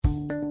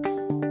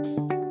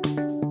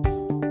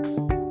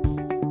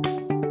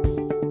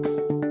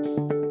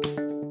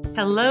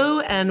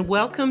Hello and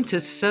welcome to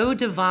So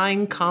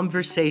Divine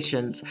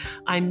Conversations.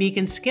 I'm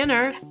Megan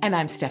Skinner. And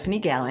I'm Stephanie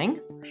Gehling.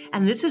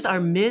 And this is our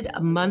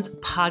mid-month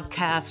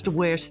podcast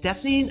where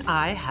Stephanie and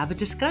I have a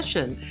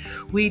discussion.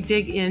 We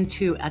dig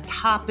into a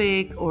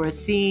topic or a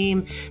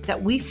theme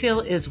that we feel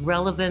is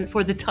relevant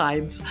for the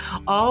times,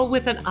 all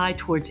with an eye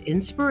towards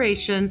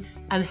inspiration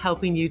and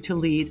helping you to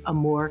lead a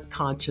more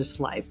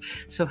conscious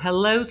life. So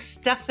hello,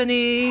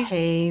 Stephanie.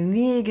 Hey,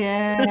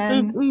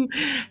 Megan.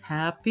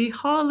 Happy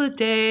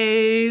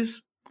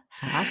holidays.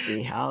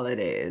 Happy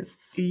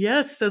holidays.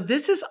 Yes. So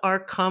this is our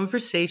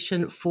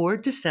conversation for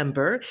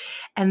December.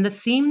 And the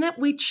theme that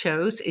we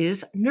chose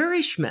is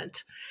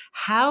nourishment.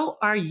 How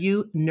are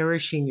you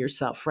nourishing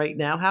yourself right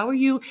now? How are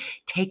you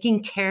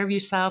taking care of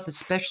yourself,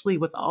 especially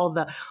with all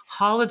the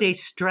holiday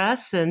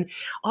stress? And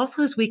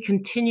also as we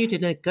continue to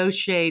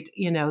negotiate,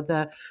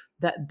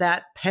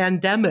 that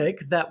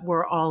pandemic that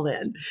we're all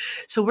in.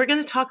 So we're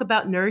going to talk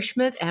about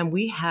nourishment, and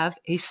we have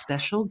a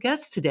special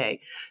guest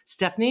today.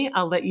 Stephanie,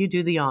 I'll let you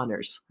do the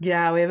honors.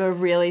 Yeah, we have a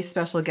really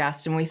special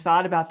guest, and we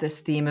thought about this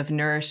theme of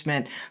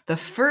nourishment. The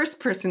first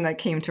person that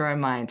came to our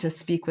mind to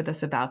speak with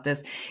us about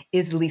this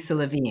is Lisa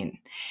Levine.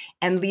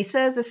 And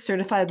Lisa is a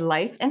certified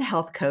life and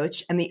health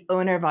coach and the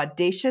owner of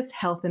Audacious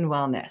Health and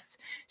Wellness.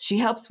 She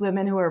helps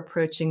women who are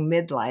approaching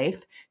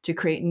midlife to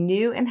create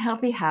new and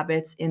healthy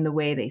habits in the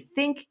way they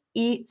think,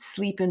 eat,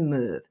 sleep, and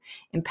move,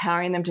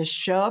 empowering them to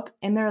show up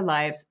in their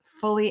lives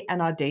fully and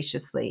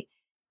audaciously.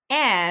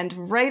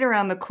 And right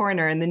around the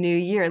corner in the new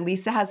year,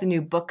 Lisa has a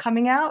new book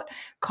coming out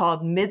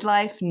called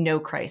Midlife No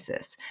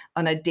Crisis,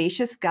 an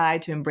audacious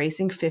guide to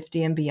embracing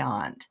 50 and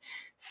beyond.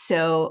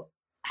 So,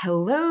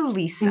 hello,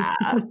 Lisa.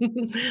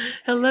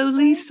 Hello,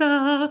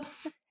 Lisa.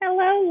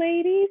 Hello,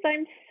 ladies.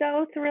 I'm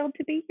so thrilled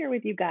to be here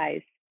with you guys.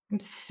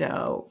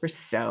 We're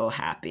so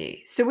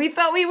happy. So we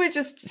thought we would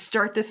just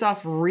start this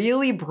off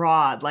really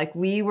broad. Like,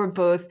 we were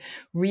both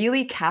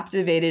really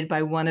captivated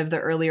by one of the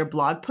earlier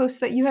blog posts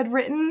that you had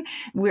written,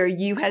 where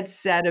you had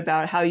said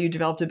about how you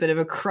developed a bit of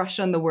a crush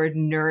on the word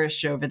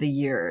nourish over the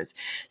years.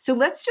 So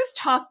let's just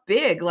talk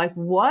big. Like,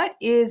 what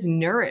is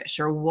nourish,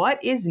 or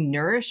what is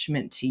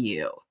nourishment to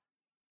you?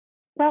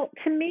 Well,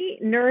 to me,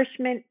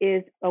 nourishment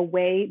is a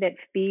way that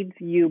feeds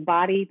you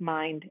body,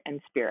 mind,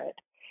 and spirit.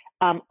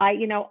 I'm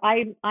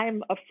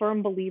a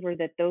firm believer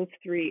that those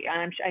three,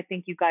 and I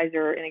think you guys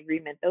are in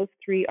agreement, those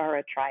three are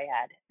a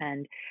triad,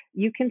 and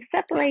you can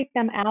separate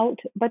them out,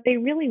 but they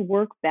really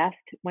work best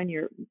when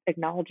you're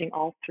acknowledging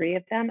all three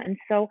of them. And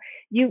so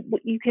you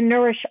can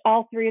nourish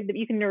all three of them.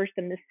 You can nourish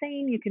them the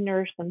same, you can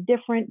nourish them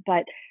different,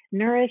 but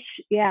nourish,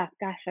 yeah,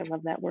 gosh, I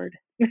love that word.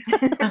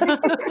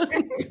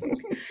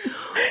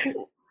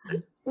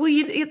 Well,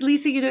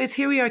 Lisa, it's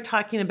here we are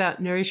talking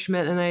about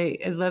nourishment, and I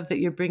love that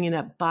you're bringing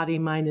up body,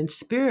 mind, and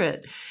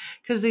spirit,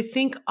 because I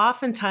think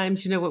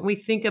oftentimes, when we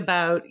think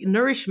about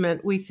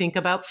nourishment, we think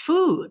about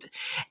food,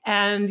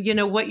 and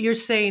what you're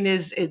saying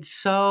is it's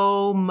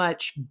so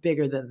much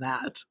bigger than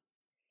that.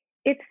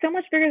 It's so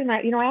much bigger than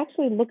that. I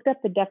actually looked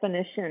up the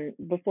definition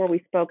before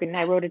we spoke, and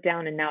I wrote it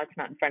down, and now it's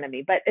not in front of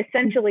me. But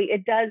essentially,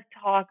 it does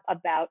talk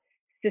about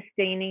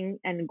sustaining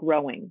and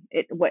growing.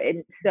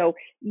 So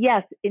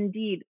yes,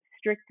 indeed.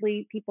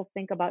 Strictly, people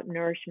think about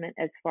nourishment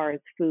as far as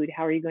food.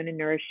 How are you going to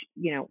nourish,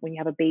 when you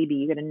have a baby,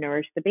 you're going to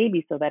nourish the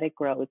baby so that it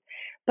grows.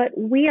 But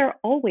we are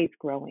always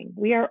growing.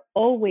 We are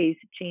always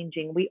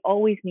changing. We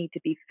always need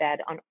to be fed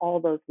on all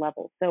those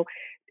levels. So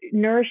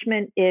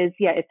nourishment is,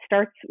 it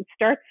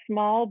starts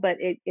small, but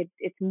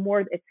it's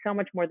so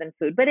much more than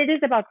food. But it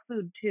is about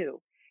food too.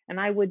 And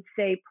I would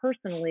say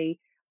personally,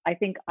 I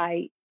think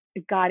I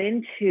got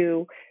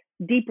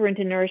deeper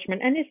into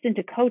nourishment and just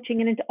into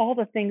coaching and into all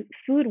the things.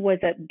 Food was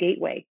a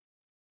gateway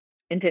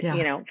into,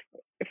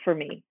 for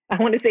me. I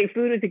want to say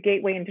food is a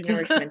gateway into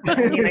nourishment. But,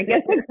 I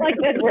guess it's like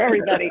that for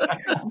everybody.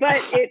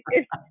 But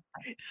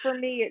for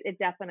me, it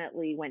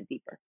definitely went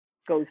deeper,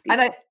 goes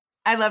deeper. And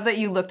I love that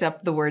you looked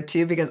up the word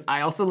too, because I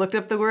also looked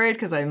up the word,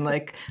 because I'm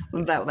like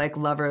that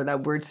lover,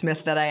 that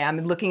wordsmith that I am,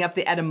 looking up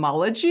the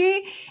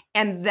etymology,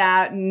 and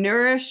that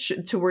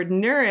word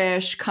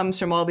nourish comes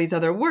from all these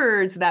other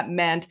words that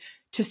meant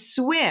to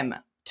swim,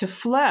 to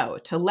flow,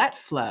 to let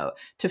flow,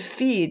 to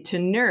feed, to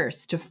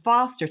nurse, to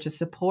foster, to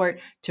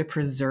support, to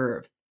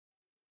preserve.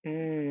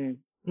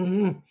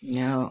 Mm-hmm.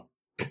 No.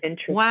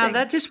 Interesting. Wow,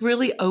 that just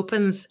really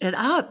opens it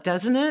up,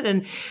 doesn't it?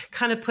 And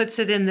kind of puts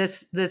it in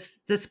this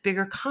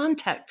bigger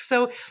context.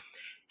 So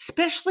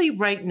especially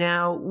right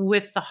now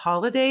with the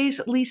holidays,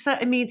 Lisa,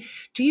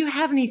 do you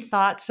have any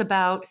thoughts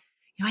about,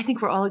 I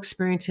think we're all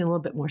experiencing a little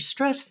bit more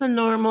stress than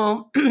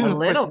normal. A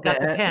little bit.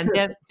 Got the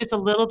pandemic, just a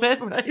little bit,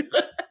 right?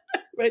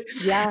 Right.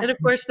 Yeah. And of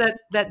course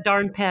that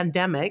darn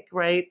pandemic,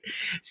 right?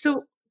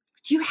 So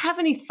do you have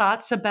any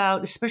thoughts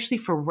about, especially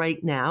for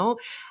right now,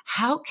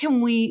 how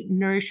can we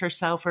nourish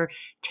ourselves or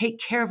take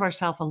care of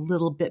ourselves a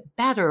little bit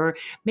better?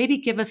 Maybe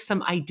give us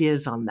some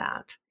ideas on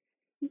that.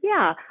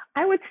 Yeah,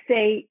 I would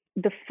say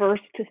the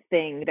first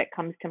thing that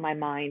comes to my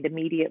mind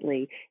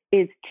immediately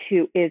is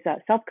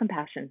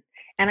self-compassion.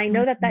 And I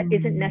know that that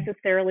isn't Mhm.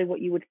 necessarily what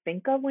you would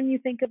think of when you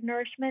think of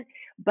nourishment,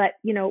 but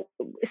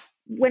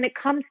when it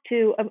comes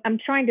to, I'm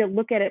trying to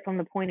look at it from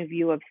the point of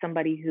view of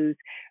somebody who's,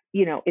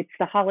 it's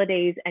the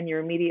holidays and you're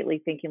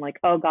immediately thinking like,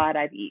 oh God,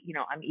 I'm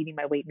eating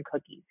my weight in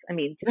cookies. I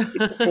mean,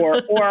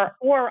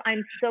 or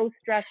I'm so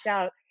stressed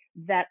out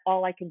that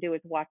all I can do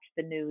is watch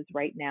the news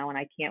right now and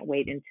I can't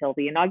wait until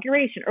the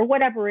inauguration or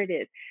whatever it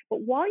is.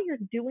 But while you're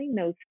doing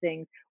those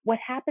things, what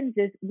happens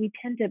is we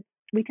tend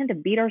to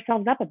beat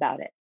ourselves up about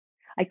it.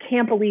 I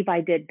can't believe I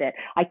did that.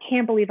 I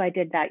can't believe I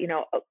did that.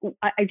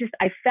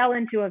 I fell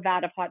into a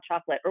vat of hot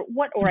chocolate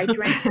or I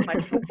drank too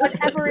much, or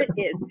whatever it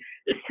is.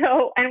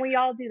 So, and we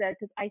all do that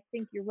because I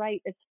think you're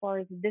right. As far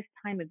as this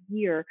time of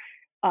year,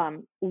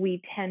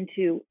 we tend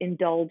to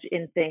indulge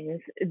in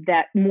things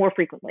that more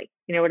frequently.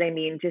 You know what I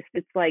mean? Just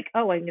it's like,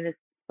 oh, I'm going to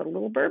put a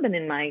little bourbon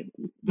in my,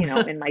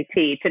 in my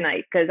tea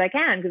tonight because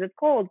it's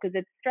cold, because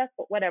it's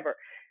stressful, whatever.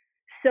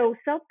 So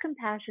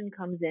self-compassion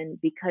comes in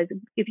because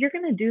if you're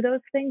going to do those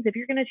things, if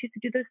you're going to choose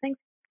to do those things,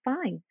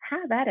 fine,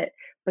 have at it.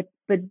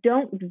 But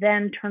don't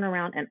then turn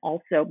around and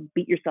also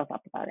beat yourself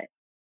up about it,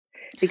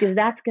 because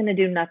that's going to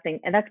do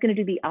nothing, and that's going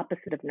to do the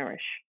opposite of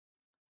nourish.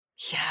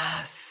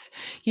 Yes.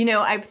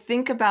 I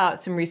think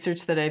about some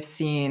research that I've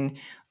seen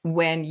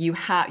when you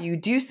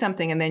do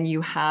something and then you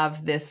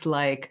have this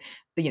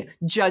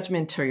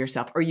judgment to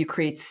yourself, or you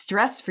create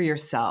stress for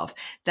yourself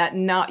that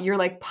you're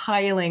like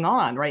piling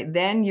on, right?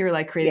 Then you're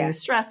like creating the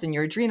stress and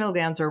your adrenal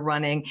glands are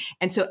running.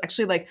 And so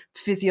actually like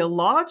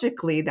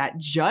physiologically that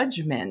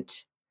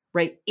judgment,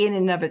 right, in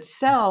and of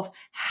itself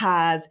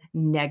has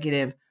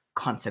negative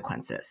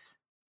consequences.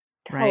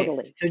 Right.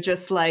 Totally. So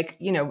just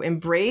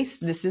embrace,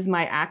 this is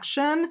my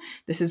action.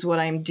 This is what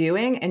I'm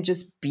doing, and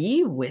just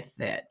be with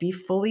it, be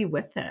fully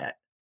with it.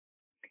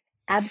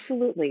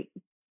 Absolutely.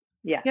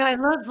 Yeah. Yeah, I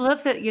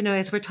love that,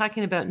 as we're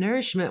talking about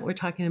nourishment, we're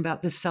talking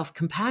about this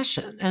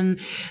self-compassion, and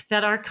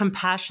that our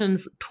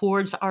compassion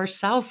towards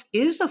ourself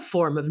is a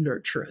form of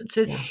nurturance.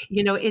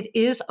 It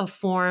is a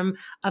form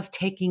of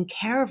taking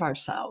care of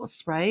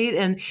ourselves, right?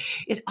 And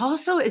it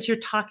also, as you're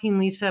talking,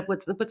 Lisa,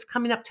 what's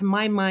coming up to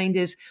my mind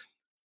is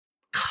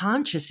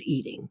conscious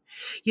eating.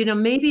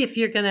 Maybe if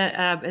you're going to,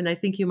 and I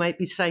think you might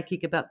be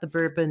psychic about the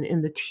bourbon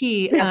in the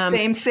tea. Yeah,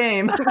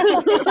 same.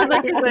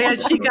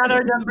 She got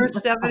our number,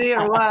 Stephanie,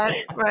 or what?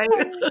 Right.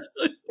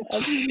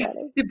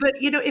 But,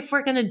 if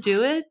we're going to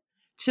do it,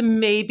 to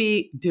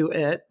maybe do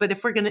it, but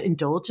if we're going to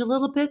indulge a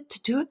little bit,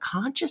 to do it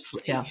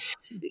consciously,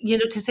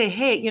 to say,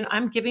 hey,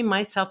 I'm giving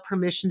myself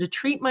permission to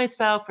treat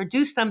myself or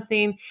do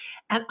something,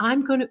 and I'm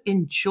going to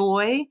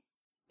enjoy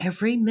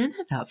every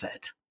minute of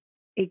it.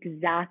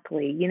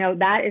 Exactly.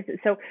 That is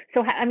so.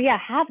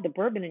 Have the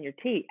bourbon in your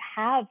tea.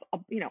 Have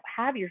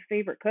your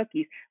favorite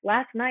cookies.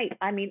 Last night,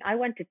 I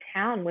went to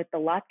town with the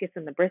latkes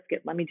and the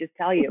brisket. Let me just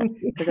tell you,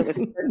 because it was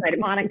the first night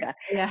of Hanukkah.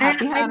 Yeah,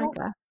 happy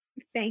Hanukkah.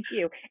 Thank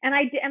you. And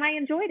I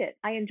enjoyed it.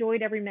 I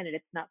enjoyed every minute.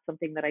 It's not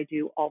something that I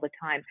do all the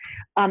time.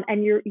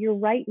 And you're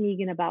right,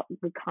 Megan, about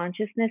the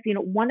consciousness.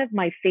 One of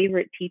my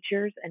favorite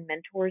teachers and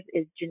mentors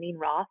is Janine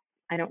Roth.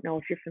 I don't know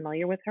if you're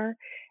familiar with her,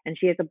 and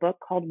she has a book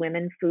called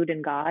Women, Food,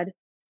 and God.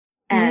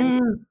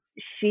 And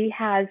she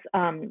has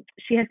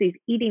these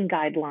eating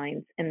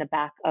guidelines in the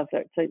back of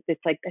it. So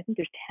it's like, I think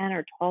there's 10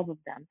 or 12 of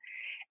them.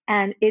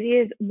 And it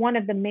is one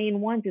of the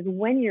main ones is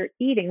when you're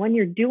eating, when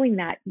you're doing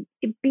that,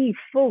 be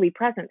fully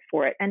present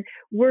for it. And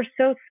we're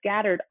so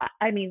scattered.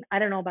 I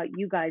don't know about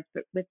you guys,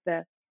 but with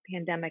the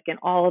pandemic and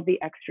all of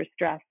the extra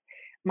stress,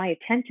 my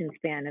attention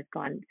span has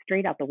gone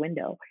straight out the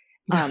window.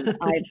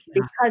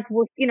 Because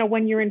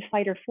when you're in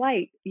fight or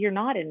flight, you're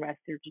not in rest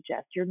or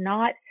digest. You're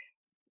not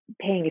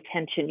paying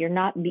attention. You're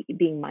not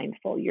being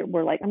mindful.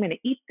 We're like, I'm going to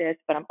eat this,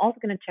 but I'm also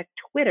going to check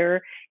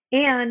Twitter,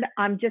 and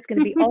I'm just going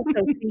to be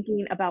also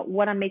thinking about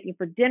what I'm making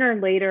for dinner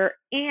later.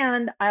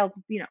 And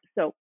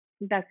so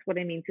that's what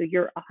I mean. So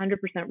you're 100%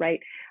 right.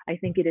 I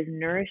think it is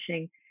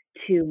nourishing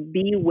to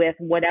be with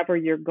whatever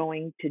you're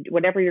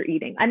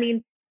eating.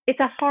 It's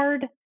a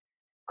hard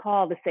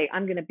call to say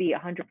I'm going to be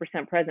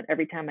 100% present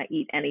every time I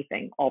eat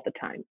anything all the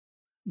time,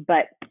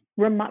 but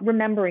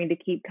remembering to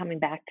keep coming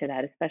back to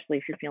that, especially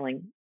if you're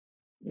feeling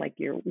like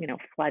you're,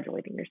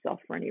 flagellating yourself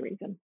for any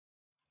reason.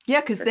 Yeah,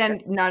 because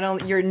then not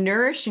only you're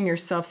nourishing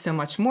yourself so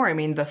much more.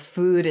 The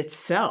food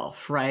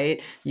itself,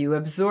 right? You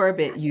absorb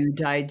it, you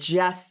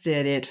digest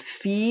it, it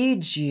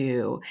feeds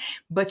you,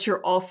 but you're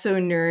also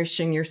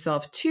nourishing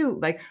yourself too.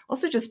 Like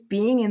also just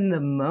being in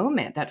the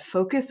moment, that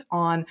focus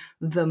on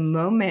the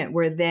moment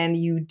where then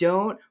you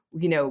don't,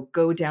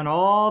 go down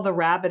all the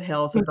rabbit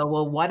hills of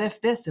what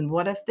if this and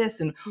what if this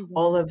and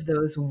all of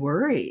those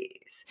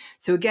worries.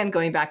 So again,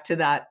 going back to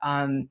that,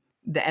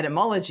 the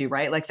etymology,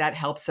 right? Like that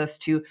helps us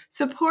to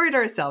support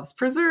ourselves,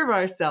 preserve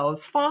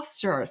ourselves,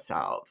 foster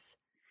ourselves.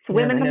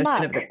 Swim in the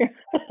muck.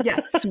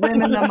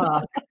 Swim in the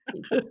muck,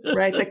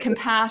 right? The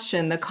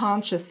compassion, the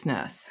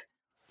consciousness.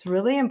 It's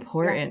really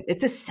important.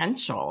 It's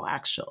essential,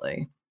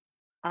 actually.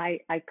 I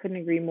couldn't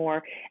agree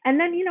more. And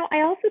then,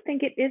 I also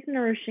think it is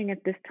nourishing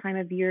at this time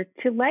of year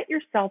to let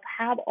yourself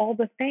have all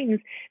the things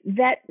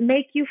that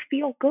make you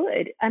feel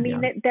good. I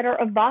mean, Yeah. that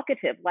are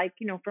evocative. Like,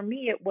 for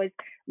me, it was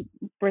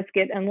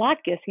brisket and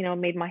latkes,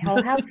 made my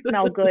whole house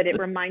smell good. It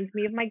reminds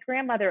me of my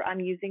grandmother. I'm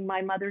using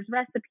my mother's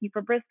recipe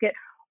for brisket.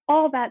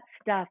 All that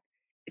stuff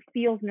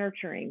feels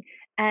nurturing.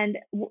 And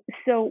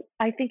so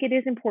I think it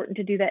is important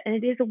to do that. And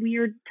it is a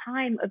weird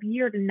time of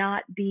year to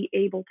not be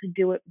able to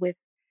do it with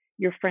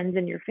your friends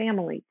and your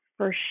family,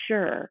 for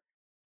sure.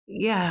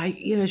 Yeah,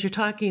 as you're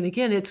talking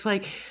again, it's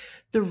like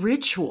the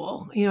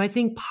ritual. I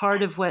think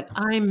part of what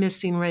I'm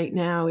missing right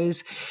now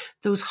is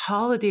those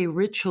holiday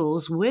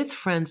rituals with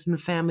friends and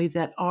family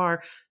that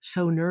are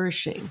so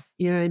nourishing.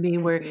 You know what I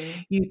mean? Where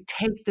you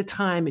take the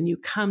time and you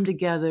come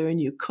together and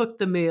you cook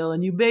the meal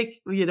and you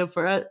make,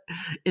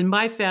 in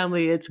my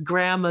family, it's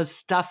grandma's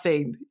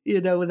stuffing,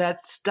 that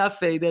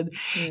stuffing. And,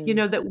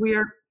 that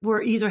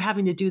we're either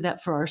having to do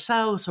that for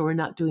ourselves or we're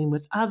not doing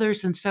with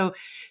others. And so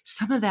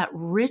some of that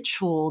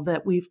ritual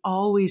that we've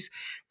always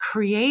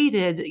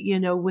created,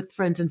 with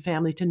friends and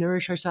family to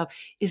nourish ourselves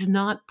is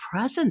not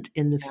present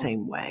in the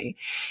same way.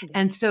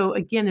 And so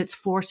again, it's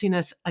forcing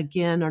us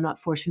again, or not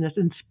forcing us,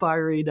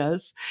 inspiring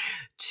us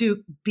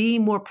to be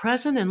more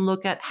present and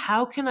look at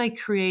how can I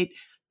create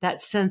that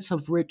sense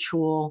of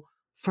ritual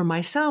for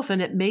myself?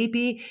 And it may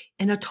be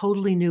in a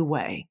totally new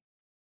way.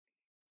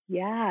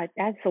 Yeah,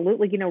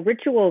 absolutely.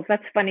 Rituals,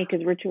 that's funny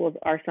because rituals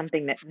are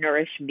something that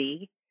nourish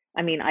me.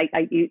 I mean,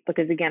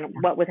 because again,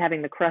 what with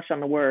having the crush on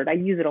the word, I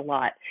use it a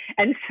lot.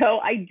 And so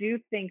I do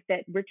think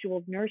that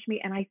rituals nourish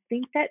me. And I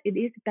think that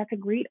that's a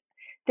great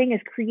thing,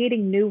 is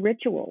creating new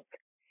rituals,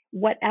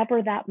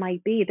 whatever that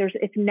might be.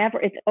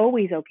 It's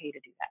always okay to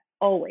do that.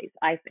 Always,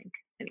 I think,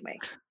 anyway.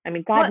 I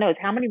mean, God knows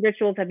how many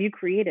rituals have you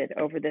created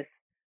over this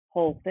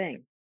whole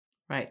thing?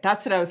 Right.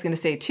 That's what I was going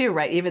to say too,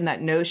 right? Even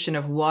that notion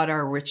of what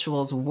our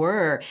rituals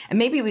were. And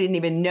maybe we didn't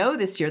even know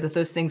this year that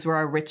those things were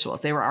our rituals.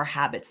 They were our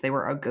habits. They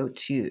were our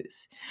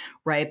go-tos,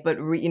 right? But,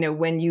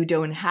 when you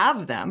don't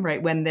have them,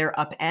 right, when they're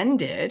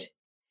upended,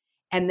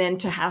 and then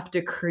to have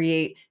to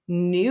create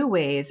new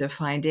ways of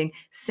finding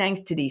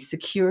sanctity,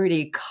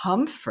 security,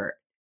 comfort,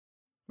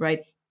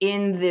 right,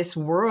 in this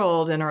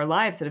world and our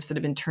lives that have sort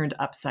of been turned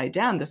upside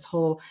down, this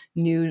whole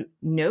new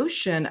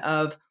notion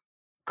of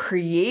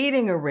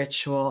creating a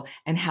ritual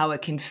and how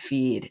it can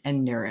feed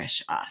and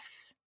nourish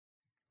us,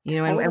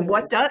 and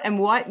what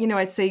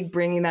I'd say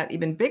bringing that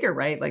even bigger,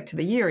 right? Like to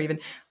the year, even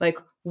like,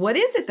 what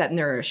is it that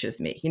nourishes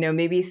me?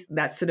 Maybe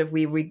that's sort of,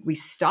 we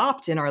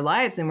stopped in our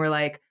lives and we're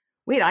like,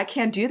 wait, I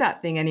can't do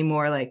that thing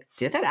anymore. Like,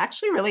 did that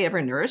actually really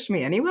ever nourish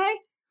me anyway?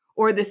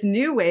 Or this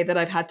new way that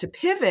I've had to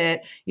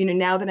pivot,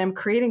 now that I'm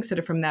creating sort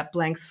of from that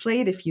blank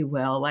slate, if you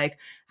will, like,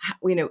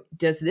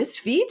 does this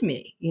feed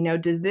me?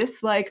 Does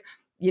this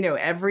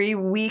every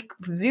week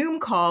Zoom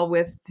call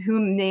with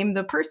whom name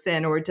the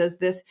person, or does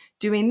this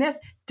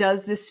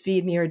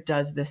feed me or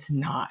does this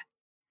not?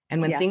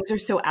 And when things are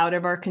so out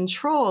of our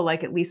control,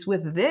 like at least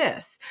with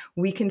this,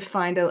 we can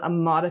find a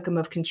modicum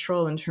of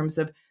control in terms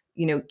of,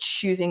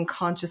 choosing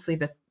consciously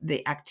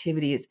the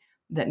activities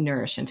that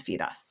nourish and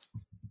feed us.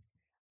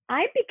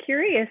 I'd be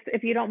curious,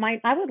 if you don't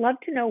mind. I would love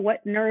to know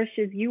what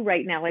nourishes you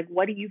right now. Like,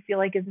 what do you feel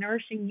like is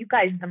nourishing you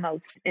guys the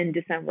most in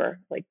December?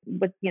 Like,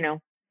 what,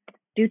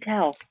 do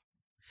tell.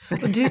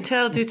 Well, do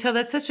tell.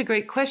 That's such a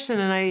great question.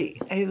 And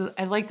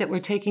I like that we're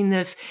taking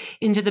this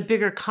into the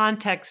bigger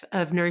context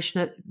of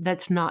nourishment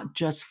that's not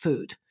just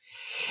food.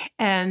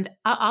 And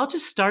I'll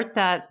just start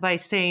that by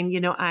saying,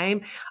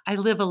 I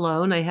live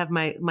alone. I have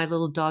my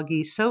little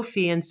doggie,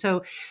 Sophie. And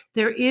so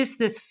there is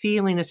this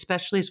feeling,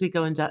 especially as we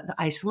go into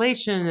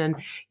isolation and,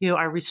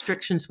 our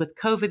restrictions with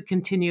COVID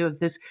continue, of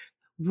this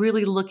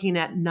really looking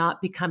at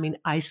not becoming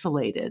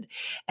isolated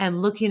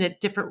and looking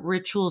at different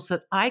rituals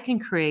that I can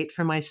create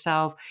for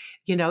myself,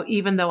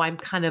 even though I'm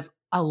kind of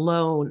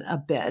alone a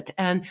bit.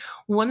 And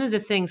one of the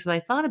things that I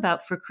thought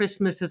about for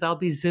Christmas is I'll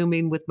be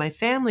Zooming with my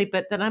family,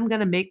 but that I'm going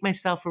to make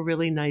myself a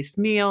really nice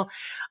meal.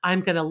 I'm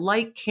going to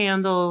light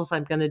candles.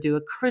 I'm going to do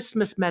a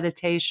Christmas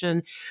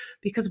meditation,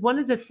 because one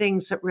of the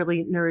things that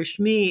really nourished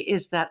me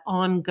is that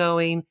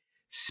ongoing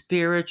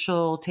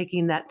spiritual,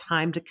 taking that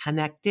time to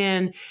connect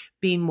in,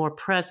 being more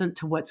present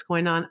to what's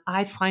going on.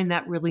 I find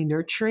that really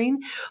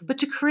nurturing, but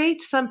to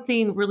create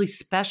something really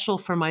special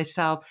for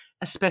myself,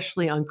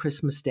 especially on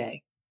Christmas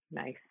Day.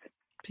 Nice.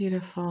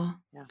 Beautiful.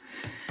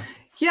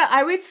 Yeah,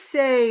 I would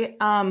say,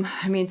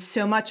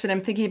 so much, but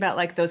I'm thinking about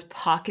like those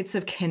pockets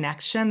of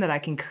connection that I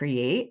can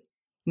create.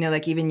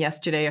 Like even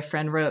yesterday, a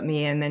friend wrote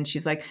me and then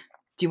she's like,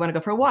 do you want to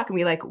go for a walk? And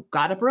we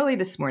got up early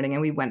this morning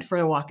and we went for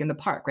a walk in the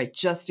park, right?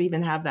 Just to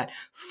even have that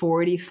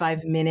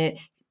 45-minute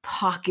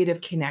pocket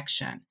of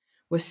connection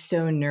was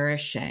so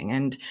nourishing.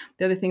 And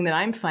the other thing that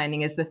I'm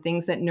finding is the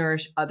things that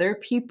nourish other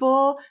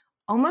people,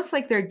 almost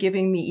like they're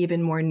giving me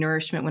even more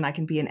nourishment when I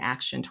can be in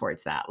action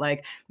towards that.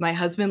 Like my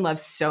husband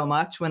loves so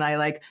much when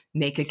I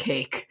make a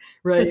cake,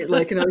 right?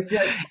 And I was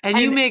and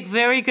you make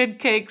very good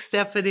cakes,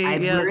 Stephanie.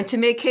 I've learned to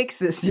make cakes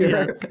this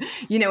year,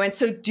 and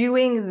so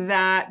doing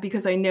that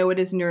because I know it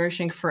is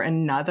nourishing for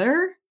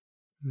another,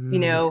 You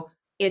Mm. know,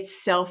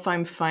 itself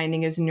I'm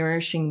finding is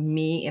nourishing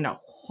me in a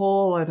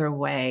whole other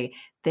way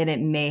than it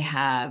may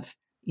have,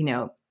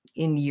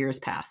 in years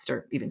past,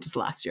 or even just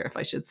last year, if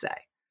I should say.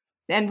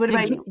 And what Yeah,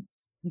 about you?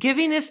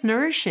 giving is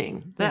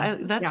nourishing. Yeah.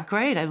 That's Yeah.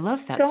 great. I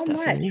love that, So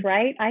much, Stephanie.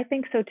 right? I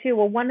think so too.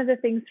 Well, one of the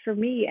things for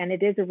me, and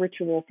it is a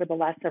ritual for the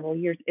last several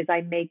years, is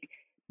I make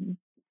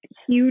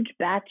huge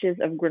batches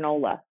of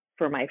granola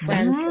for my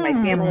friends, for my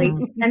family.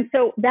 Mm. And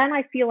so then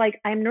I feel like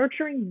I'm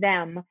nurturing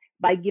them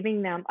by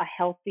giving them a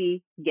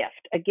healthy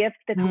gift, a gift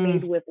that's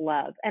made Mm. with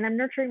love. And I'm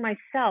nurturing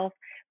myself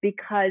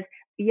because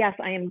yes,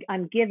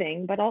 I'm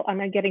giving, but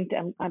I'm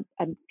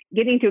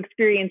getting to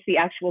experience the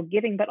actual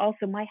giving, but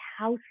also my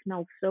house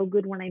smells so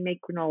good when I make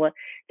granola.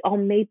 It's all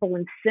maple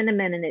and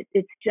cinnamon, and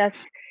it's just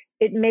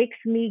it makes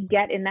me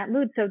get in that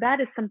mood. So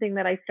that is something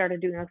that I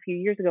started doing a few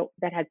years ago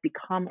that has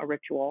become a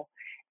ritual,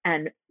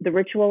 and the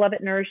ritual of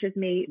it nourishes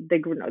me.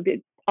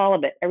 All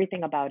of it,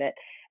 everything about it.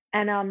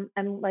 And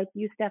like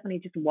you, Stephanie,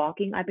 just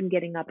walking. I've been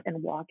getting up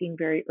and walking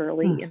very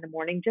early Mm. in the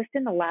morning, just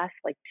in the last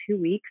like 2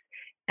 weeks,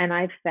 and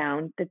I've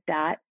found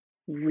that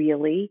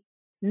really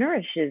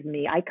nourishes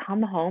me. I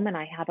come home and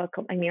I have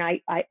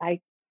I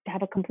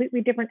have a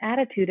completely different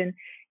attitude. And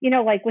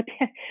like with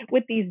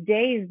with these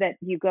days that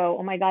you go,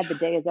 oh my God, the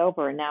day is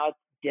over, and now it's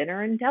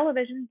dinner and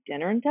television.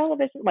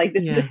 Like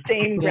this is Yeah. the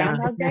same Yeah.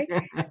 Groundhog Day.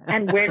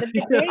 And where did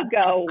the day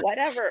go?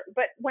 Whatever.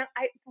 But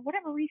for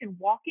whatever reason,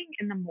 walking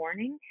in the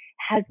morning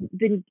has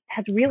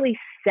really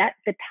set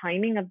the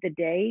timing of the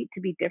day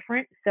to be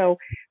different. So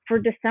for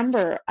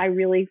December, I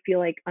really feel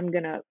like I'm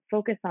gonna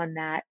focus on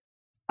that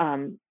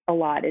a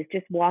lot. Is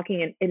just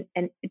walking,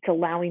 and it's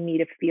allowing me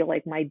to feel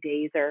like my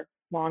days are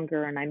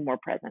longer and I'm more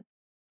present.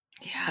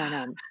 And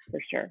Yeah. for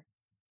sure.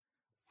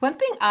 One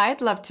thing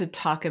I'd love to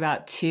talk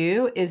about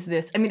too is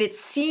this. I mean, it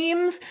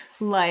seems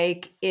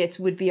like it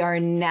would be our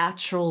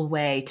natural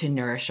way to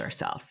nourish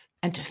ourselves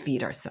and to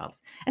feed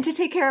ourselves and to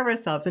take care of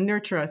ourselves and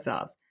nurture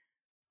ourselves.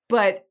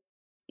 But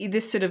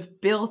this sort of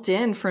built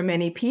in for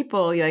many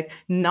people, like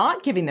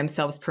not giving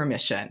themselves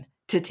permission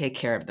to take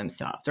care of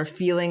themselves, or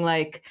feeling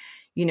like,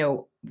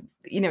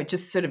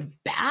 just sort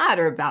of bad,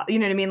 or about, you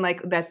know what I mean?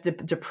 Like that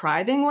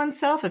depriving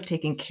oneself of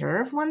taking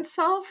care of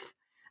oneself.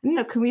 I don't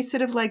know, can we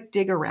sort of like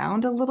dig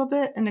around a little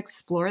bit and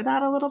explore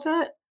that a little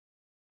bit?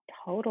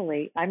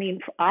 Totally. I mean,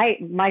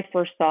 my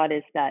first thought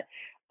is that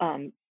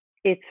um,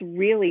 it's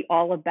really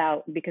all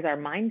about, because our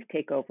minds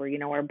take over.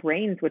 Our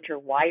brains, which are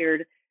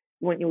wired.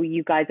 When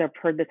you guys have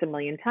heard this a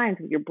million times,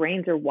 your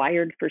brains are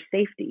wired for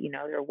safety.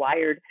 They're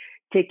wired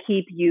to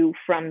keep you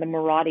from the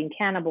marauding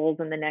cannibals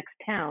in the next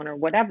town or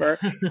whatever.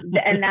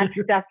 And that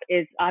stuff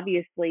is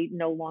obviously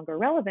no longer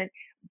relevant.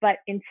 But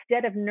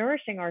instead of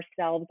nourishing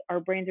ourselves, our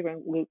brains are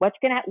going,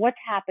 what's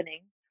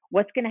happening?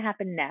 What's going to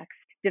happen next?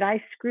 Did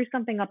I screw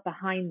something up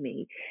behind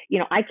me?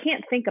 I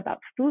can't think about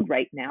food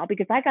right now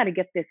because I got to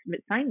get this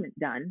assignment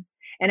done.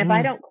 And if I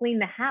Mm. don't clean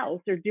the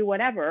house or do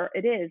whatever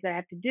it is that I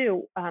have to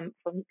do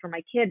for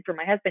my kid, for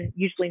my husband,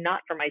 usually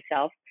not for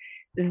myself,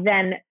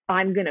 then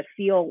I'm going to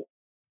feel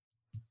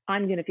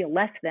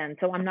less than.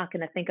 So I'm not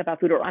going to think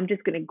about food, or I'm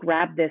just going to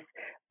grab this,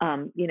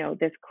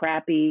 this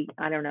crappy,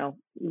 I don't know,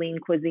 lean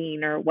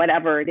cuisine or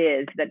whatever it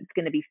is that's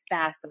going to be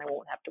fast, and I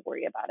won't have to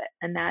worry about it.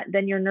 And that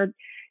then you're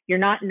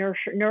not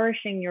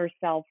nourishing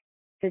yourself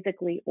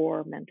physically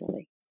or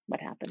mentally.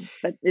 What happens?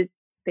 But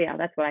yeah,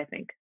 that's what I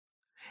think.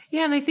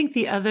 Yeah, and I think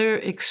the other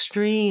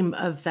extreme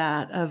of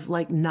that, of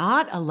like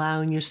not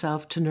allowing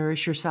yourself to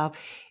nourish yourself,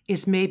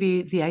 is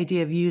maybe the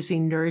idea of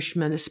using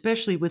nourishment,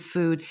 especially with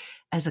food,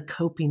 as a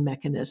coping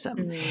mechanism.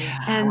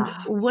 Mm, And Yeah.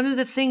 one of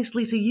the things,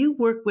 Lisa, you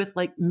work with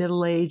like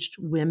middle-aged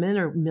women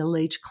or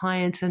middle-aged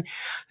clients. And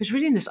I was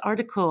reading this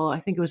article, I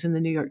think it was in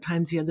the New York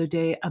Times the other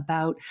day,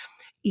 about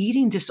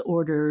eating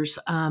disorders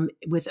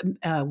with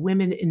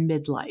women in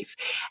midlife.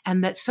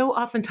 And that so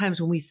oftentimes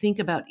when we think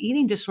about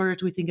eating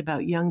disorders, we think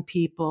about young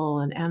people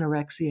and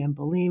anorexia and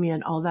bulimia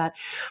and all that.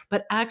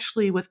 But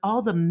actually, with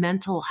all the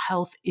mental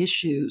health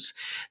issues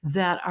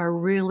that are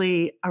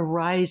really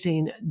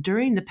arising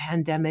during the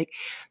pandemic,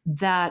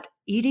 that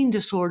eating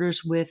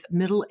disorders with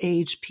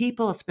middle-aged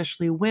people,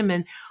 especially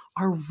women,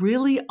 are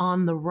really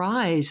on the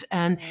rise.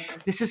 And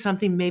this is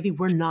something maybe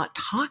we're not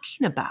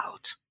talking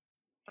about.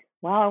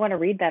 Wow, I want to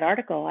read that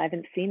article. I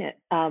haven't seen it.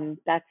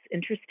 That's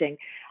interesting.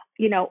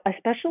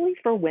 Especially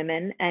for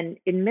women, and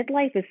in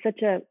midlife is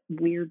such a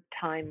weird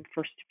time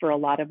for a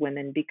lot of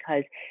women,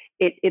 because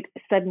it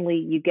suddenly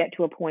you get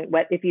to a point.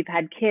 What if you've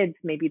had kids?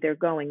 Maybe they're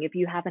going. If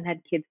you haven't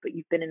had kids but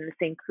you've been in the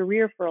same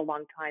career for a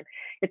long time,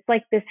 it's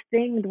like this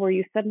thing where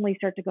you suddenly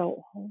start to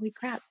go, holy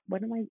crap,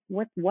 what am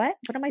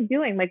I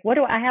doing? Like, what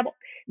do I have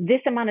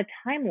this amount of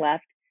time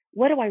left?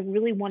 What do I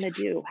really want to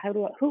do?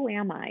 Who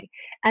am I?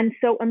 And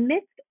so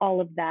amidst all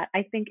of that,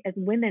 I think as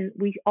women,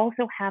 we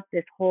also have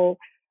this whole,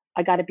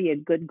 I got to be a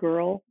good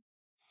girl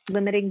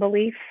limiting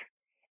belief.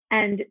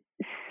 And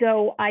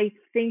so I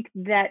think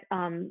that,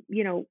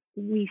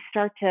 we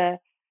start to,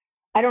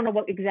 I don't know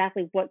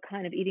what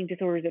kind of eating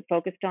disorders it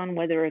focused on,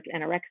 whether it's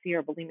anorexia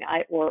or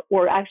bulimia,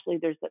 or actually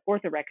there's the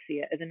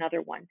orthorexia is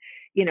another one,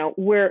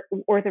 where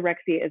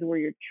orthorexia is where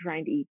you're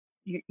trying to eat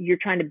you're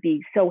trying to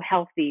be so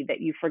healthy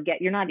that you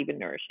forget you're not even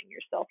nourishing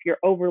yourself. You're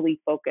overly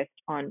focused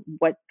on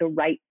what the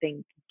right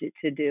thing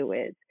to do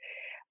is.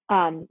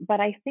 But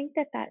I think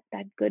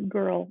that good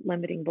girl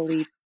limiting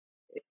belief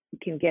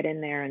can get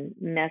in there and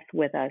mess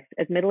with us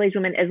as middle-aged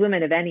women, as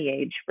women of any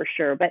age for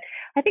sure. But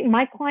I think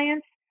my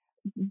clients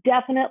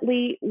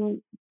definitely,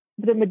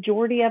 the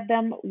majority of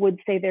them would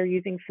say they're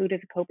using food as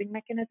a coping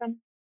mechanism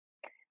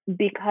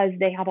because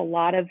they have a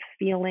lot of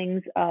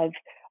feelings of,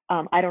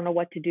 I don't know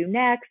what to do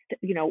next.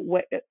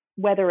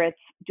 Whether it's,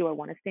 do I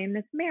want to stay in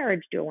this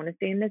marriage? Do I want to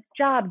stay in this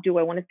job? Do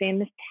I want to stay in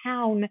this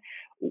town?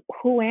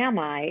 Who am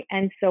I?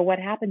 And so what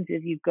happens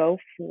is you go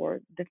for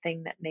the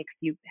thing that makes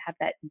you have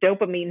that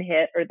dopamine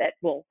hit, or that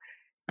will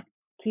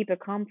keep it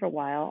calm for a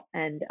while.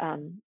 And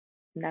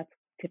that's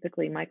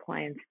typically my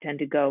clients tend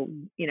to go,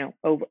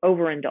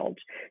 overindulge.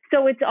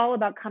 So it's all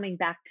about coming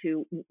back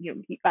to,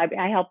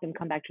 I help them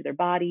come back to their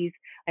bodies.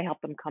 I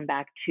help them come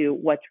back to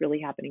what's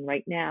really happening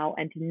right now,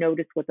 and to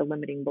notice what the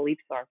limiting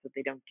beliefs are so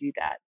they don't do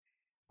that,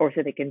 or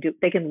so they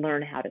can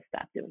learn how to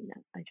stop doing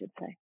that, I should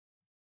say.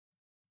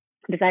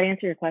 Does that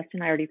answer your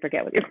question? I already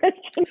forget what your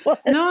question was.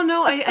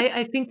 No,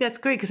 I think that's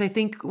great, because I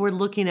think we're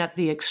looking at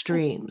the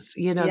extremes,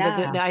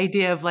 Yeah. the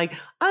idea of like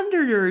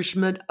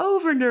undernourishment,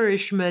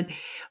 overnourishment.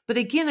 But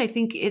again, I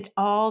think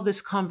all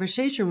this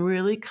conversation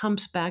really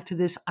comes back to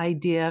this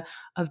idea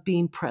of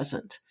being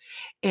present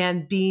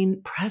and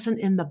being present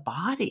in the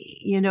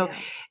body. Yeah.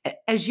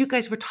 As you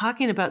guys were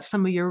talking about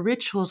some of your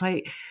rituals,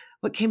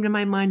 what came to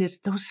my mind is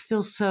those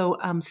feel so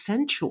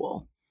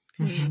sensual.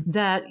 Mhm.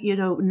 That,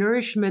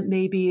 nourishment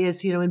maybe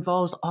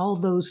involves all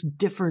those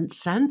different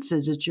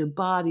senses. It's your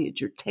body,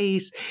 it's your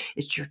taste,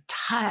 it's your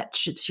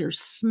touch, it's your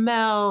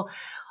smell,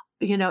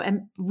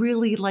 and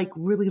really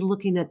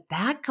looking at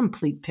that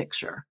complete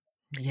picture.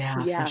 Yeah,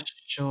 for Yeah.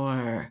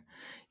 sure.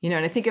 And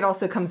I think it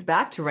also comes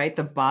back to, right,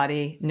 the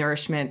body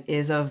nourishment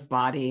is of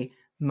body,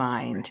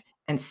 mind,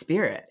 and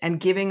spirit, and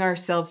giving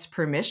ourselves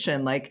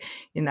permission, like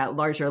in that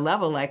larger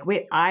level, like,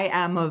 wait, I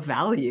am of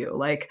value,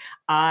 like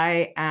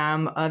I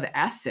am of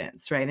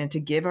essence, right? And to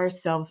give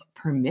ourselves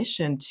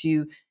permission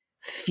to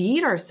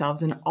feed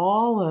ourselves in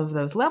all of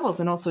those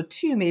levels. And also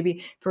too, maybe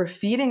if we're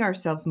feeding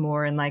ourselves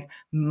more in like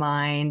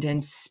mind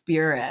and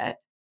spirit,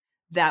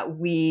 that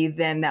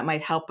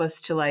might help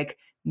us to like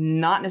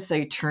not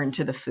necessarily turn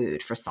to the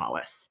food for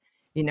solace,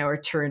 or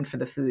turn for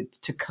the food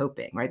to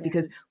coping, right? Yeah.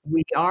 Because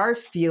we are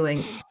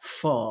feeling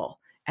full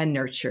and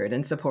nurtured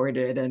and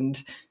supported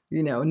and,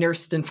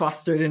 nursed and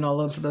fostered and all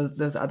of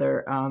those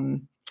other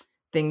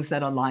things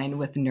that align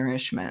with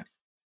nourishment.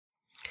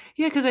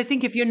 Yeah, because I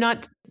think if you're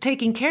not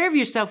taking care of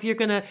yourself,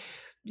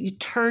 you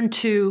turn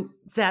to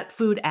that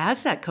food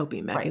as that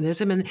coping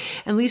mechanism. Right.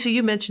 And Lisa,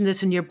 you mentioned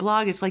this in your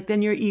blog. It's like,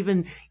 then you're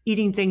even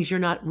eating things you're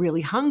not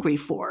really hungry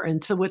for.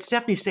 And so what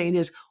Stephanie's saying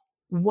is,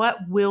 what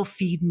will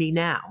feed me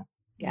now?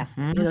 Yeah.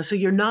 Mm-hmm. So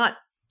you're not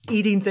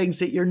eating things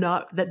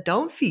that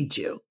don't feed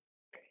you.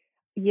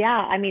 Yeah.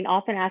 I mean,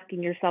 often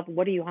asking yourself,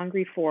 what are you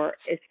hungry for,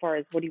 as far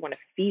as what do you want to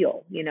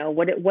feel?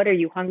 What are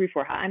you hungry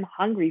for? I'm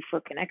hungry for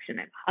connection.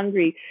 I'm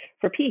hungry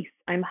for peace.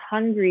 I'm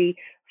hungry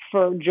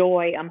for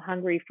joy. I'm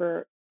hungry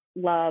for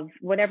love,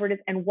 whatever it is.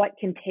 And what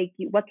can feed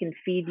you, what can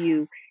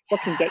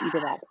get you to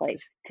that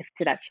place,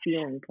 to that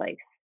feeling place,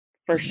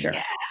 for sure.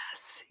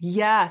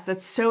 Yes,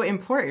 that's so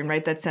important,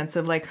 right? That sense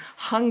of like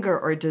hunger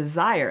or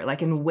desire,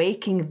 like in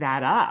waking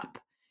that up,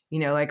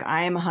 like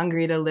I am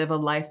hungry to live a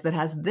life that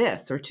has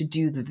this or to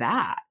do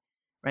that,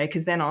 right?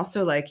 Because then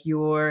also like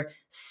you're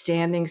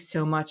standing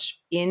so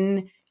much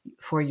in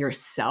for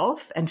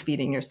yourself and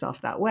feeding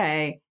yourself that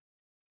way.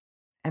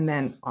 And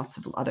then lots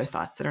of other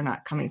thoughts that are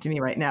not coming to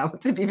me right now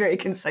to be very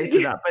concise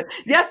about, but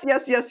yes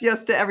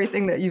to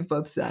everything that you've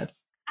both said.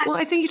 Well,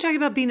 I think you're talking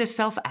about being a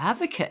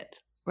self-advocate,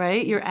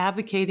 right? You're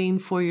advocating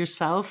for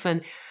yourself.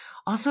 And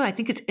also, I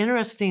think it's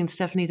interesting,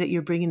 Stephanie, that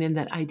you're bringing in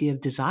that idea of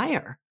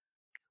desire,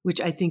 which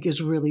I think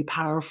is really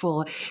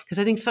powerful, because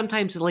I think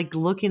sometimes like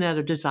looking at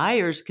our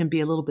desires can be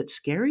a little bit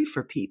scary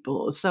for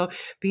people. So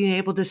being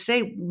able to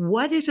say,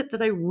 what is it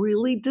that I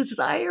really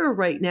desire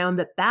right now?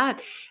 And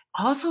that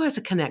also has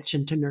a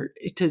connection to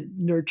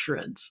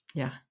nurturance.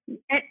 Yeah.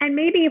 And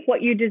maybe if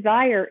what you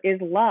desire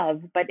is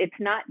love, but it's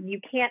not,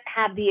 you can't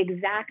have the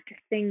exact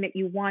thing that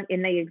you want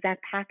in the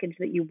exact package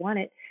that you want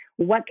it.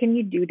 What can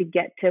you do to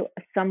get to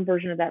some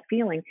version of that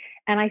feeling?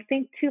 And I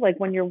think too, like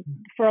when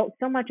for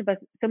so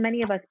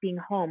many of us being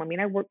home, I mean,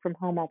 I work from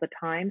home all the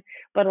time,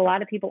 but a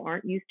lot of people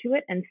aren't used to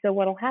it. And so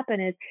what'll happen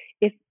is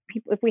if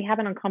we have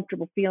an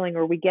uncomfortable feeling,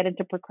 or we get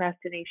into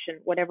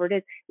procrastination, whatever it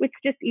is, it's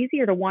just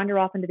easier to wander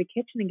off into the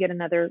kitchen and get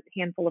another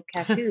handful of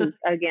cashews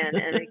again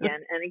and again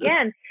and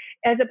again,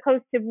 as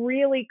opposed to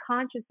really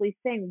consciously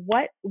saying,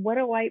 what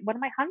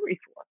am I hungry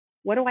for?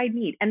 What do I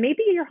need? And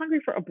maybe you're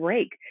hungry for a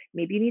break.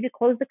 Maybe you need to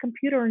close the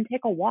computer and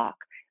take a walk.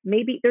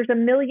 Maybe there's a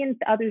million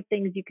other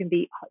things you can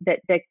be that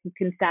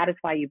can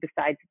satisfy you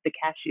besides the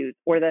cashews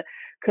or the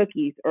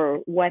cookies or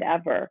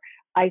whatever.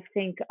 I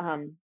think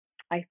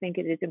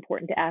it is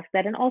important to ask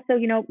that. And also,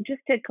 just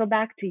to go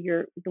back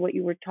to what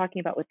you were talking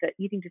about with the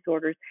eating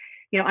disorders,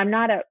 I'm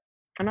not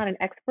I'm not an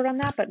expert on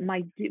that, but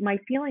my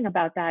feeling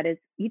about that is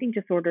eating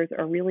disorders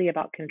are really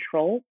about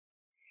control.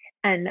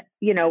 And,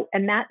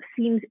 and that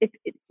seems,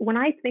 when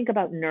I think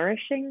about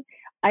nourishing,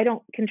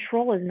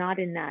 control is not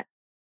in that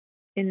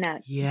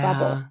bubble.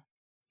 Yeah.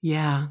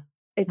 Yeah.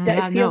 It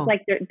Yeah. feels No.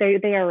 like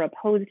they are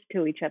opposed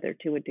to each other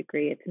to a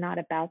degree. It's not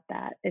about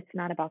that. It's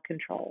not about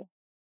control.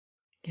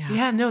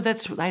 Yeah, no,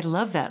 I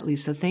love that,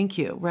 Lisa. Thank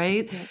you.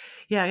 Right.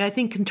 Yeah. I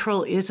think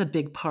control is a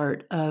big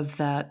part of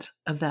that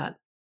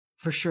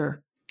for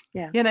sure.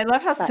 Yeah. And I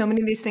love how so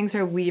many of these things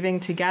are weaving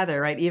together,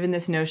 right? Even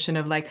this notion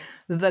of like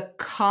the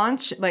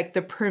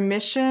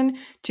permission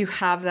to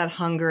have that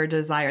hunger or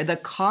desire, the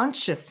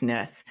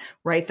consciousness,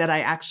 right? That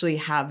I actually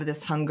have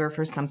this hunger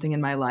for something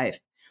in my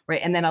life,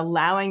 right? And then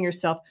allowing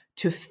yourself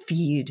to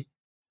feed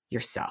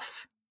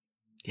yourself.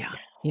 Yeah.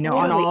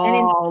 On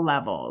all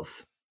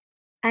levels.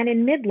 And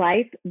in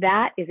midlife,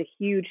 that is a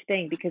huge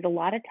thing, because a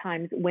lot of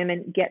times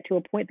women get to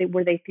a point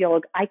where they feel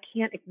like, I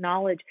can't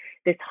acknowledge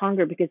this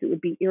hunger because it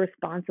would be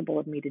irresponsible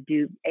of me to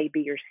do A,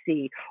 B, or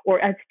C, or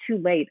it's too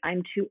late.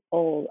 I'm too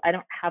old. I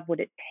don't have what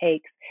it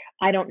takes.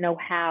 I don't know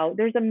how.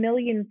 There's a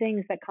million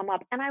things that come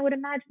up. And I would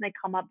imagine they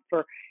come up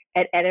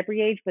at every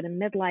age, but in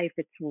midlife,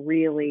 it's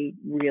really,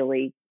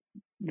 really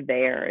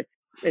there.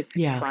 It's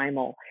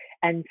primal.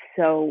 And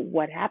so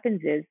what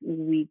happens is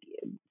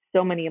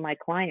so many of my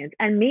clients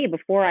and me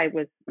before I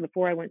went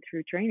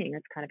through training,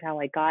 that's kind of how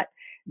I got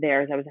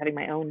there, as I was having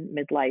my own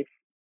midlife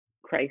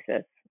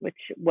crisis, which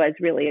was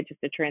really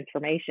just a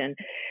transformation.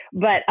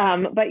 But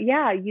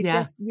yeah,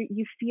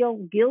 you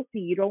feel guilty.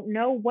 You don't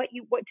know what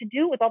to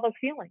do with all those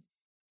feelings.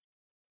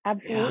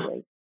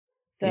 Absolutely.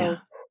 So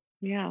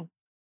yeah.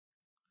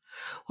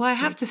 Well, I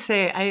have to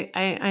say,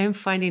 I am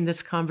finding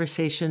this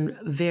conversation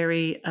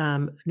very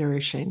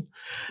nourishing.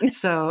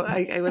 So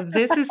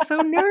this is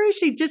so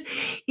nourishing. Just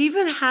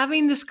even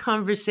having this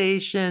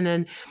conversation,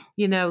 and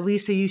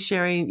Lisa, you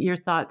sharing your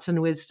thoughts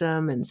and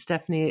wisdom, and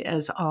Stephanie,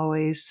 as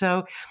always.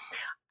 So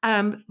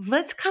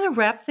let's kind of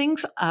wrap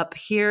things up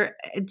here.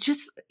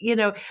 Just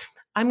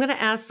I'm going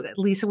to ask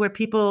Lisa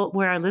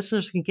where our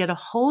listeners can get a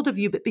hold of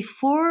you. But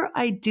before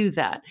I do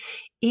that,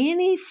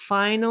 any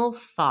final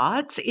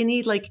thoughts,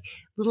 any like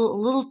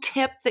little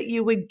tip that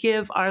you would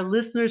give our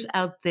listeners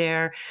out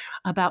there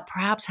about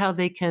perhaps how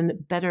they can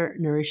better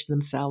nourish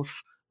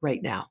themselves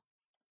right now?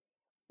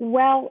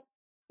 Well,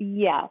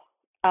 yes.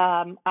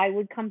 I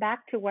would come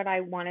back to what I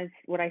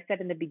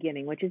said in the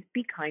beginning, which is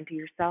be kind to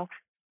yourself.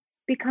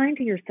 Be kind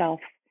to yourself.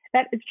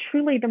 That is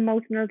truly the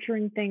most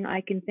nurturing thing I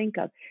can think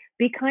of.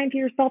 Be kind to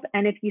yourself.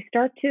 And if you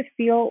start to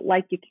feel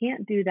like you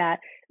can't do that,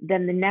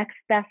 then the next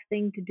best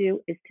thing to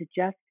do is to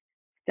just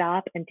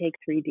stop and take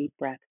 3 deep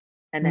breaths,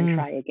 and then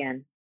try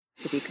again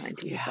to be kind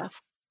to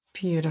yourself.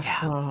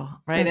 Beautiful.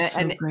 Right.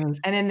 And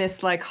in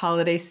this like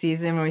holiday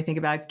season, when we think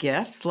about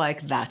gifts,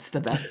 like that's the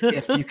best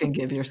gift you can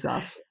give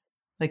yourself.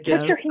 Like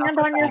put your hand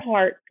on your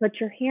heart. Put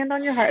your hand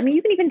on your heart. I mean,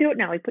 you can even do it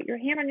now. Like put your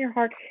hand on your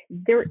heart.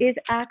 There is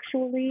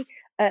actually,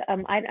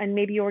 and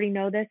maybe you already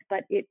know this,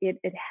 but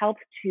it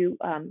helps to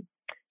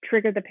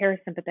trigger the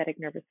parasympathetic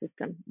nervous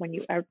system when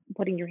you are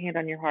putting your hand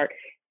on your heart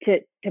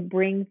to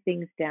bring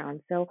things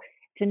down. So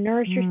to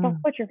nourish yourself,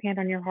 put your hand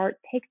on your heart,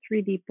 take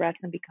 3 deep breaths,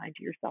 and be kind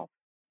to yourself.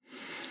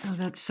 Oh,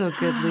 that's so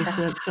good,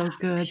 Lisa. That's so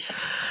good.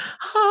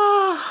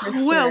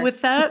 Oh, well,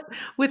 with that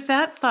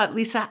thought,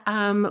 Lisa,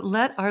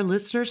 let our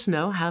listeners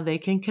know how they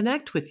can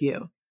connect with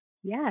you.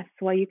 Yes.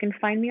 Well, you can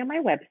find me on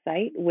my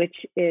website,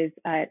 which is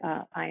I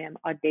am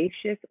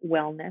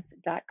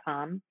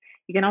audaciouswellness.com.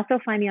 You can also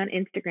find me on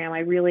Instagram. I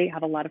really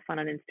have a lot of fun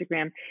on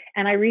Instagram.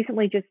 And I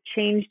recently just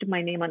changed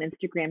my name on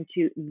Instagram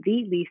to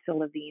The Lisa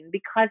Levine,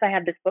 because I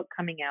have this book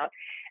coming out.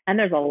 And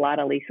there's a lot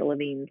of Lisa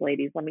Levines,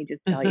 ladies, let me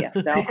just tell you.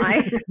 So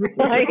I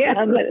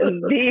am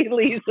The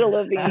Lisa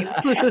Levine.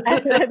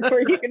 And that's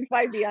where you can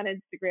find me on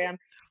Instagram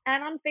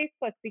and on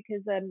Facebook,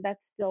 because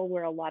that's still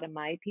where a lot of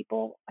my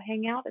people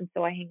hang out. And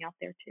so I hang out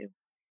there too.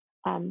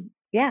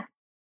 Yeah,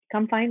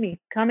 come find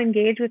me. Come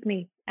engage with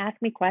me.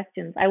 Ask me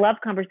questions. I love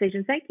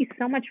conversations. Thank you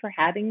so much for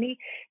having me.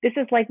 This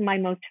is like my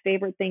most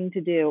favorite thing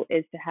to do,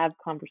 is to have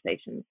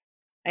conversations.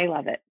 I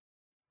love it.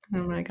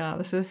 Oh my God,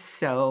 this is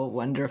so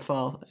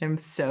wonderful. I'm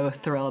so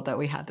thrilled that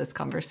we had this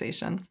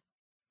conversation.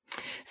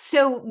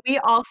 So we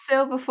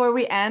also, before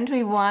we end,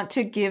 we want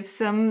to give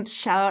some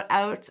shout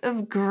outs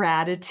of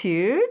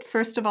gratitude.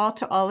 First of all,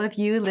 to all of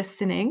you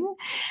listening,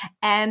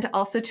 and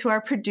also to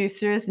our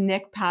producers,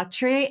 Nick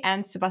Patry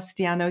and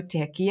Sebastiano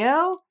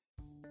Tecchio.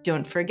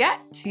 Don't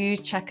forget to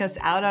check us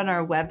out on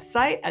our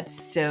website at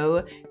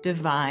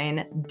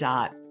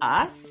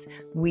sodivine.us.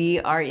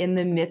 We are in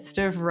the midst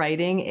of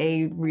writing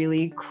a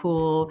really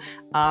cool,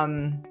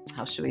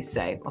 how should we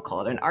say? I'll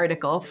call it an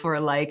article for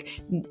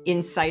like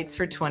insights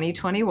for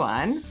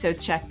 2021. So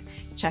check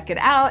it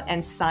out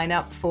and sign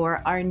up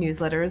for our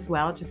newsletter as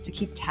well, just to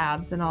keep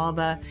tabs on all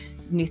the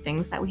new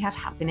things that we have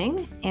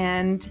happening.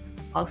 And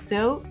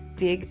also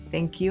big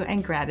thank you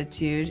and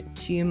gratitude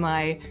to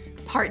my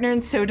partner in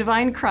So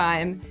Divine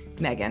Crime,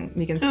 Megan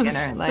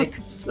Skinner. Like,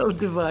 so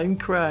divine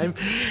crime.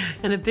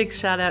 And a big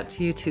shout out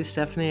to you too,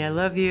 Stephanie. I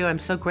love you. I'm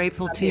so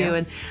grateful to you.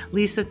 And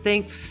Lisa,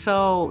 thanks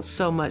so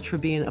much for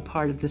being a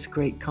part of this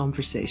great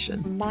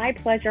conversation. My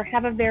pleasure.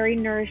 Have a very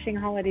nourishing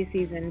holiday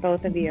season,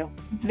 both of you.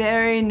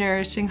 Very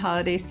nourishing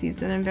holiday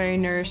season and very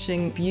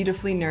nourishing,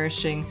 beautifully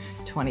nourishing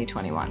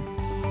 2021.